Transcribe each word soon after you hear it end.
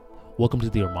Welcome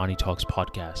to the Armani Talks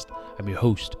podcast. I'm your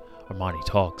host, Armani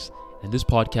Talks. In this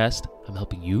podcast, I'm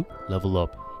helping you level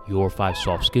up your 5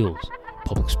 soft skills: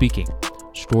 public speaking,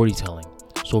 storytelling,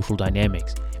 social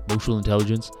dynamics, emotional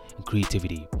intelligence, and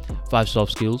creativity. 5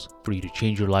 soft skills for you to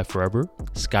change your life forever,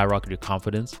 skyrocket your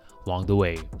confidence along the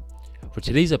way. For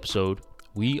today's episode,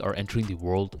 we are entering the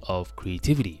world of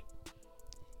creativity.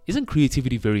 Isn't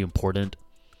creativity very important?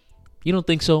 You don't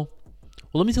think so?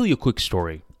 Well, let me tell you a quick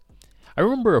story. I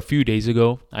remember a few days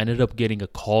ago, I ended up getting a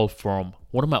call from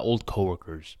one of my old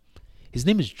coworkers. His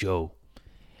name is Joe.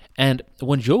 And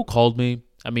when Joe called me,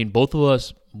 both of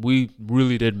us, we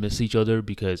really did miss each other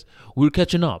because we were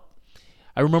catching up.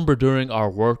 I remember during our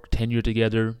work tenure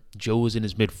together, Joe was in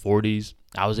his mid-40s,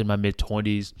 I was in my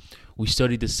mid-20s. We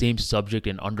studied the same subject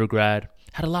in undergrad,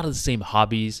 had a lot of the same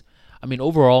hobbies.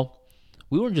 Overall,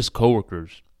 we weren't just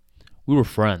coworkers, we were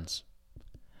friends.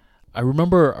 I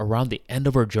remember around the end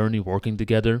of our journey working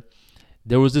together,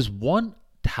 there was this one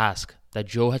task that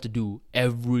Joe had to do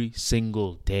every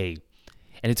single day.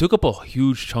 And it took up a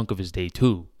huge chunk of his day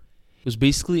too. It was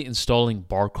basically installing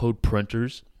barcode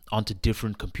printers onto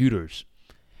different computers.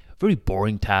 Very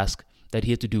boring task that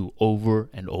he had to do over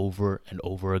and over and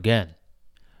over again.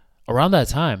 Around that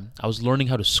time, I was learning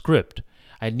how to script.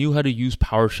 I knew how to use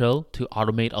PowerShell to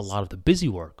automate a lot of the busy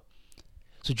work.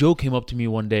 So Joe came up to me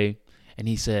one day and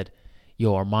he said,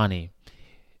 "Yo, Armani,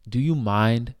 do you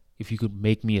mind if you could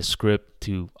make me a script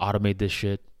to automate this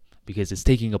shit? Because it's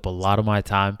taking up a lot of my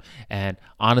time and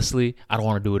honestly, I don't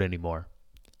want to do it anymore."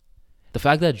 The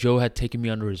fact that Joe had taken me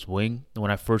under his wing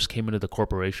when I first came into the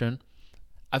corporation,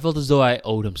 I felt as though I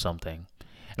owed him something.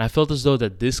 And I felt as though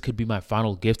that this could be my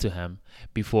final gift to him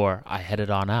before I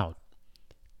headed on out.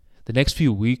 The next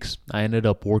few weeks, I ended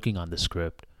up working on the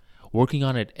script, working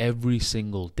on it every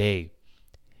single day.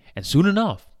 And soon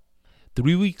enough,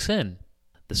 3 weeks in,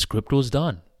 the script was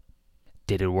done.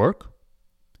 Did it work?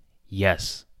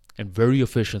 Yes, and very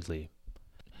efficiently.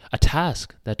 A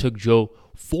task that took Joe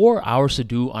 4 hours to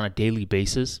do on a daily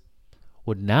basis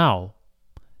would now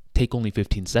take only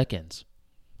 15 seconds.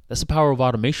 That's the power of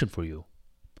automation for you.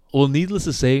 Well, needless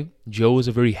to say, Joe was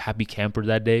a very happy camper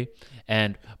that day,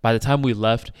 and by the time we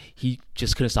left, he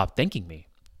just couldn't stop thanking me.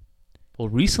 Well,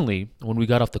 recently, when we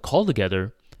got off the call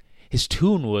together, his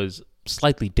tune was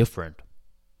slightly different.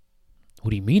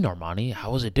 "What do you mean, Armani?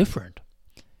 How was it different?"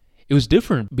 It was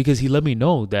different because he let me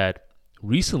know that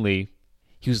recently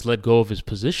he was let go of his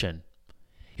position.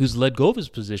 He was let go of his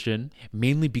position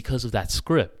mainly because of that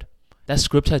script. That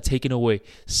script had taken away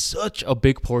such a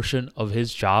big portion of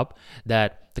his job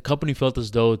that the company felt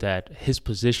as though that his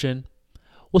position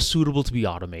was suitable to be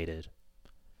automated.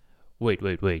 Wait.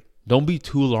 Don't be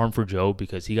too alarmed for Joe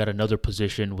because he got another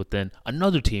position within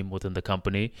another team within the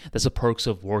company. That's the perks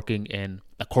of working in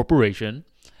a corporation.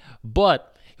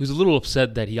 But he was a little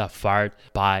upset that he got fired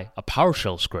by a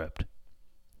PowerShell script.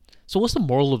 So what's the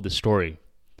moral of the story?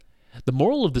 The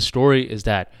moral of the story is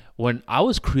that when I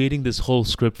was creating this whole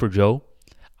script for Joe,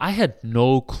 I had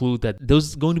no clue that there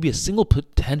was going to be a single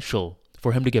potential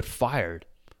for him to get fired.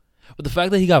 But the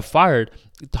fact that he got fired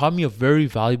taught me a very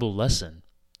valuable lesson.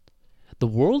 The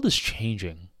world is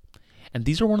changing. And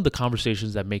these are one of the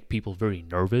conversations that make people very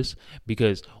nervous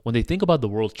because when they think about the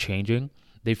world changing,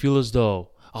 they feel as though,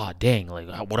 what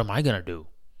am I going to do?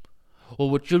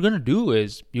 Well, what you're going to do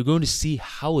is you're going to see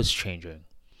how it's changing.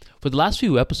 For the last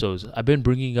few episodes, I've been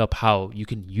bringing up how you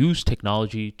can use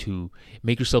technology to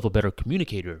make yourself a better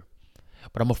communicator.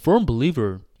 But I'm a firm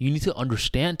believer you need to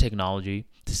understand technology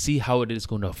to see how it is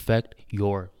going to affect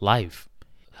your life.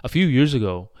 A few years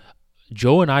ago,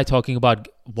 Joe and I talking about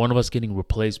one of us getting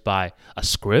replaced by a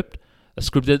script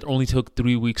that only took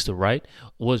 3 weeks to write,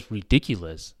 was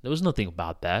ridiculous. There was nothing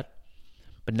about that.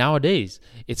 But nowadays,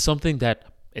 it's something that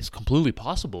is completely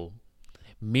possible.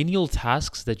 Menial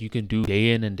tasks that you can do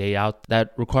day in and day out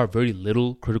that require very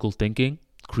little critical thinking,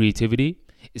 creativity,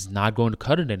 is not going to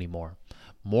cut it anymore.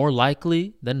 More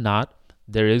likely than not,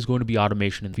 there is going to be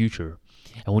automation in the future.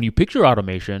 And when you picture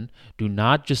automation, do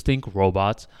not just think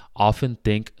robots, often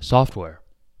think software.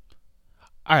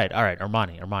 All right,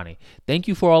 Armani. Thank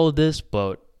you for all of this,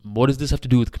 but what does this have to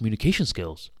do with communication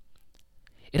skills?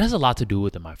 It has a lot to do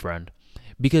with it, my friend.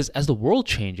 Because as the world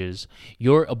changes,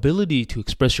 your ability to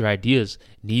express your ideas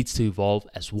needs to evolve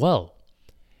as well.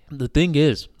 The thing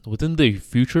is, within the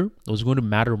future, what's going to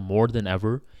matter more than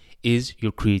ever is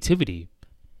your creativity.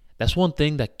 That's one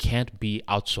thing that can't be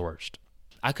outsourced.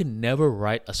 I could never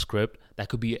write a script that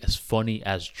could be as funny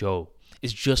as Joe.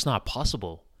 It's just not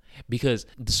possible. Because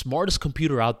the smartest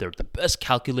computer out there, the best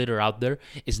calculator out there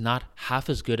is not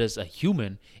half as good as a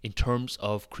human in terms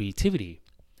of creativity.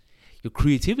 Your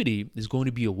creativity is going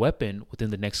to be a weapon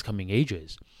within the next coming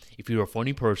ages. If you're a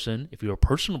funny person, if you're a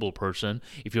personable person,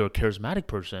 if you're a charismatic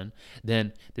person,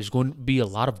 then there's going to be a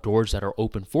lot of doors that are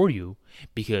open for you,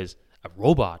 because a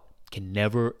robot can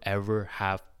never ever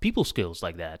have people skills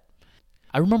like that.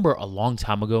 I remember a long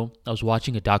time ago, I was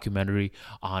watching a documentary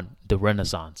on the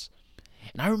Renaissance.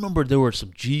 And I remember there were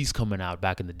some G's coming out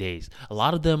back in the days. A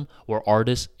lot of them were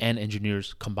artists and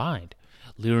engineers combined.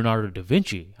 Leonardo da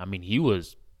Vinci, I mean, he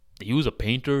was a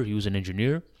painter, he was an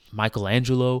engineer.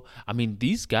 Michelangelo, I mean,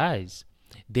 these guys,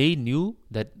 they knew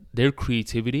that their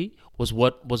creativity was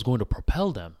what was going to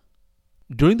propel them.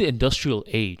 During the industrial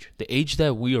age, the age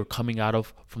that we are coming out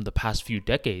of from the past few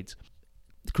decades,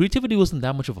 creativity wasn't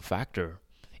that much of a factor.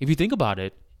 If you think about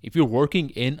it, if you're working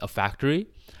in a factory,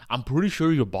 I'm pretty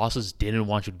sure your bosses didn't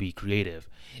want you to be creative.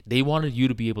 They wanted you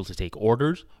to be able to take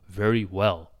orders very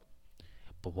well.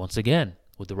 But once again,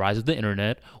 with the rise of the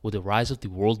internet, with the rise of the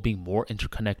world being more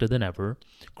interconnected than ever,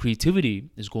 creativity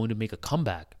is going to make a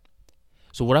comeback.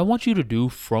 So what I want you to do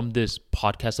from this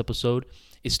podcast episode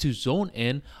is to zone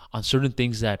in on certain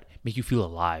things that make you feel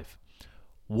alive.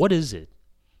 What is it?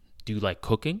 Do you like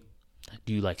cooking?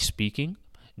 Do you like speaking?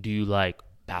 Do you like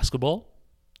basketball?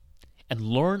 And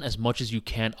learn as much as you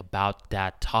can about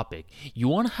that topic. You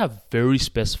want to have very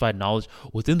specified knowledge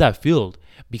within that field,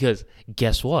 because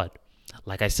guess what?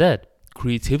 Like I said,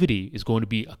 creativity is going to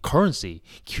be a currency.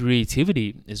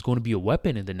 Creativity is going to be a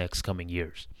weapon in the next coming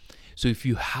years. So if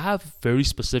you have very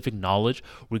specific knowledge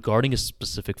regarding a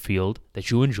specific field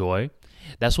that you enjoy,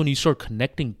 that's when you start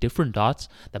connecting different dots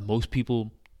that most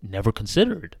people never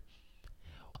considered.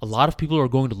 A lot of people are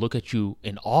going to look at you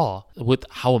in awe with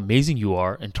how amazing you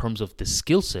are in terms of the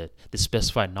skill set, the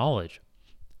specified knowledge.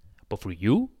 But for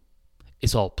you,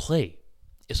 it's all play.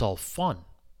 It's all fun.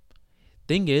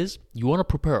 Thing is, you want to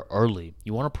prepare early.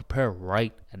 You want to prepare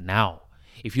right now.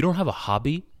 If you don't have a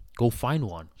hobby, go find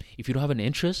one. If you don't have an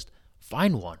interest,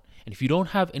 find one. And if you don't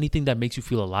have anything that makes you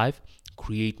feel alive,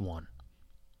 create one.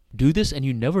 Do this and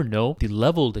you never know the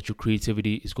level that your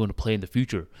creativity is going to play in the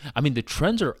future. I mean, the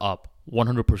trends are up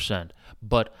 100%,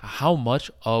 but how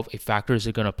much of a factor is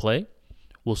it going to play?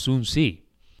 We'll soon see.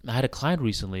 I had a client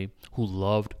recently who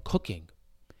loved cooking.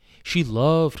 She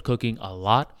loved cooking a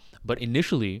lot, but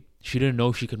initially she didn't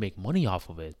know she could make money off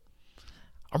of it.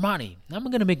 Armani, I'm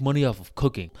going to make money off of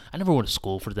cooking. I never went to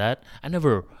school for that. I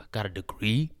never got a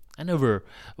degree. I never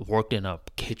worked in a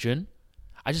kitchen.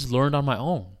 I just learned on my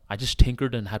own. I just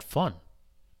tinkered and had fun.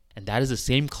 And that is the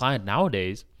same client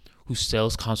nowadays who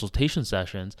sells consultation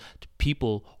sessions to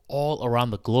people all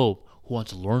around the globe who want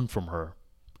to learn from her.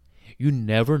 You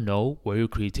never know where your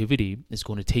creativity is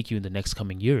going to take you in the next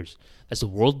coming years. As the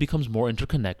world becomes more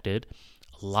interconnected,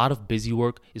 a lot of busy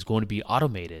work is going to be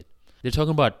automated. They're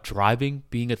talking about driving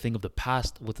being a thing of the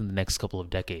past within the next couple of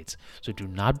decades. So do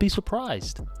not be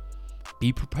surprised.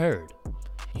 Be prepared.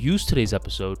 Use today's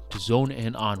episode to zone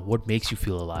in on what makes you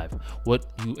feel alive, what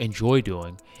you enjoy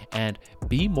doing, and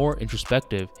be more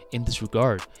introspective in this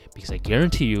regard, because I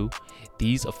guarantee you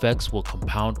these effects will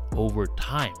compound over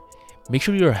time. Make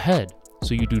sure you're ahead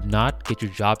so you do not get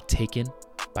your job taken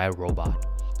by a robot.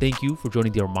 Thank you for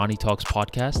joining the Armani Talks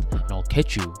podcast, and I'll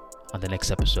catch you on the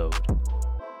next episode.